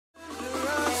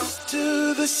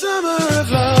the summer of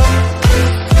love.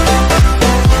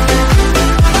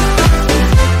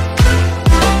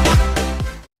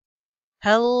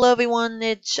 Hello everyone,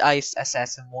 it's Ice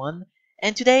Assassin 1,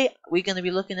 and today we're gonna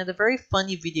be looking at a very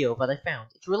funny video that I found.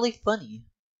 It's really funny.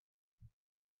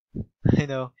 I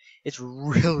know, it's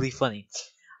really funny.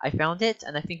 I found it,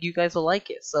 and I think you guys will like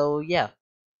it, so yeah,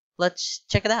 let's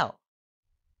check it out.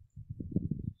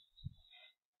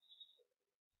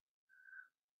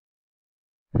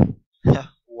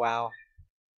 Wow.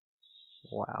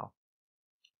 Wow.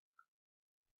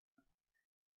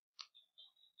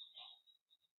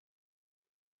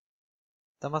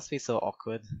 That must be so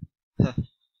awkward.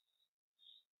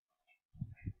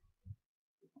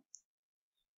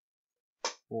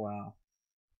 Wow.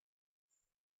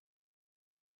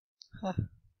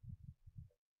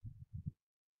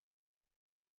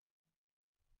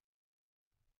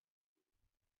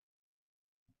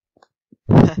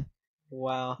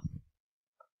 Wow.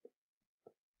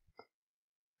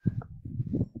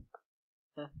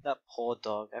 That poor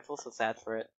dog, I feel so sad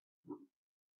for it.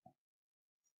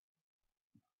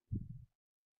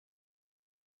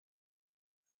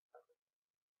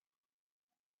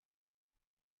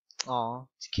 Aw,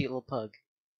 it's a cute little pug.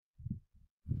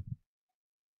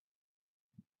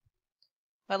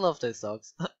 I love those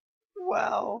dogs.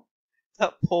 Wow.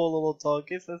 That poor little dog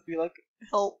is supposed to be like,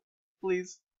 help,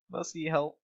 please, mercy,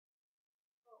 help.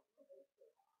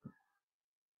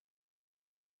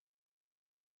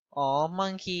 Aw,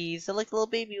 monkeys, they're like little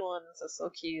baby ones, they're so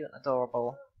cute and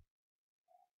adorable.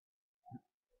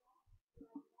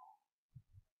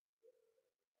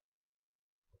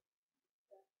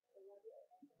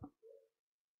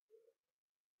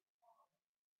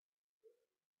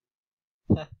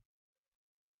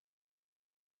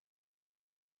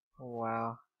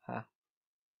 Wow. Huh.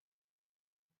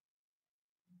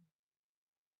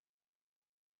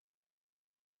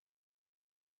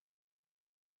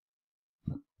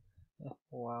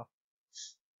 Wow.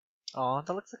 Aw,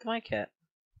 that looks like my cat.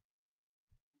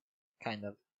 Kind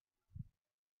of.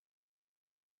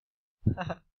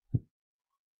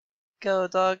 Go,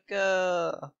 dog,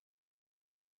 go!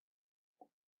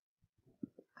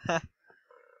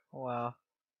 Wow.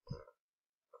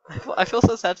 I feel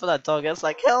so sad for that dog. It's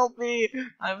like, help me!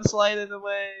 I'm sliding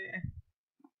away!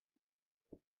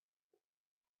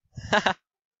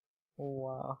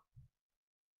 Wow.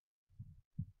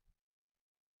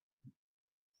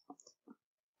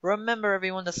 Remember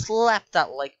everyone to slap that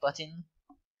like button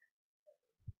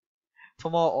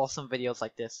for more awesome videos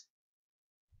like this.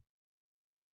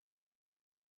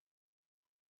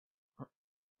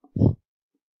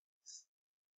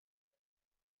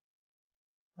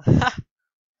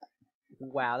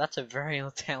 Wow, that's a very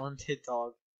talented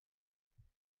dog.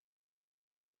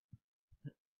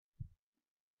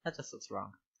 That just looks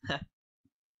wrong.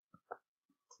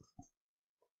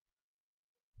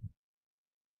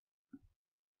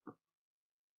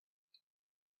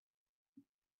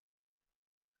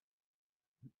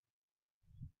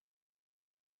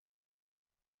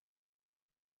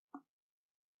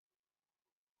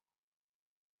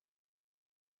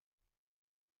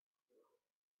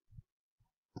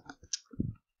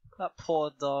 That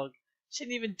poor dog. She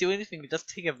didn't even do anything, just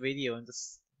take a video and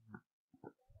just...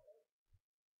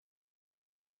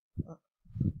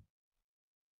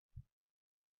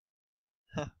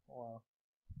 Wow.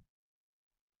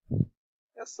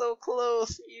 You're so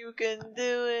close, you can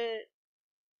do it!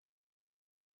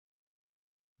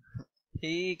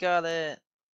 He got it!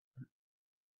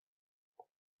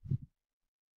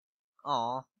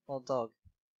 Aw, little dog.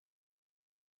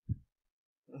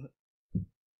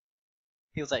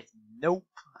 He was like, nope!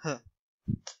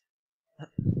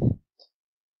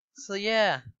 So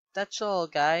yeah, that's all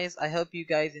guys. I hope you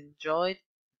guys enjoyed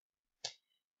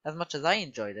as much as I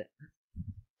enjoyed it.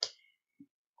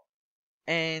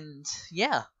 And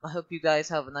yeah, I hope you guys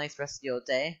have a nice rest of your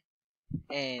day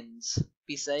and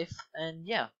be safe, and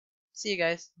yeah, see you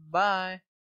guys. Bye.